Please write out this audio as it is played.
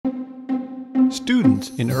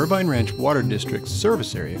Students in Irvine Ranch Water District's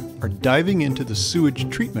service area are diving into the sewage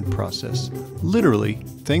treatment process, literally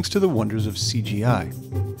thanks to the wonders of CGI.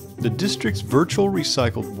 The district's virtual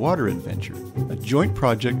recycled water adventure, a joint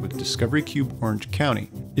project with Discovery Cube Orange County,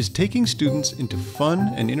 is taking students into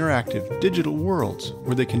fun and interactive digital worlds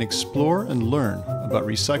where they can explore and learn about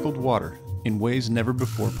recycled water in ways never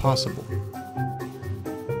before possible.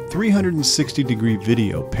 360-degree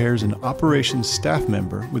video pairs an operations staff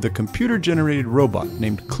member with a computer-generated robot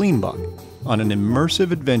named CleanBot on an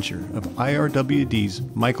immersive adventure of IRWD's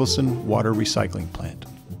Michelson Water Recycling Plant.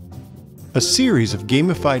 A series of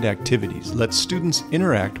gamified activities lets students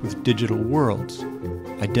interact with digital worlds,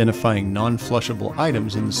 identifying non-flushable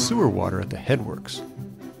items in the sewer water at the headworks,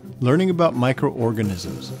 learning about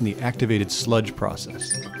microorganisms in the activated sludge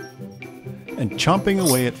process, and chomping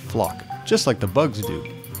away at flock, just like the bugs do.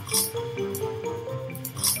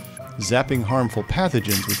 Zapping harmful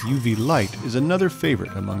pathogens with UV light is another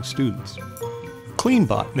favorite among students.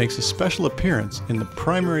 CleanBot makes a special appearance in the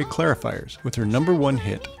primary clarifiers with her #1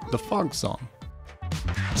 hit, the Fog Song.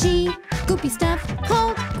 She, goopy stuff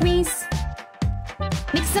called grease.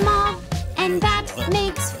 Mix them all, and that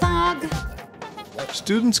makes fog.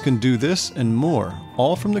 Students can do this and more,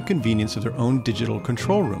 all from the convenience of their own digital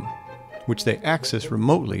control room, which they access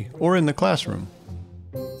remotely or in the classroom.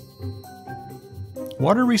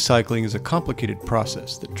 Water recycling is a complicated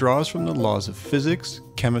process that draws from the laws of physics,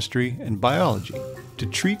 chemistry, and biology to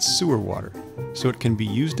treat sewer water so it can be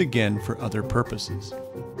used again for other purposes.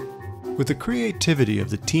 With the creativity of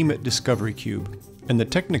the team at Discovery Cube and the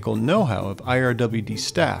technical know-how of IRWD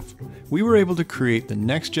staff, we were able to create the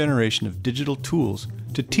next generation of digital tools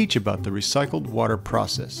to teach about the recycled water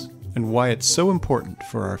process and why it's so important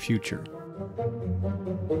for our future.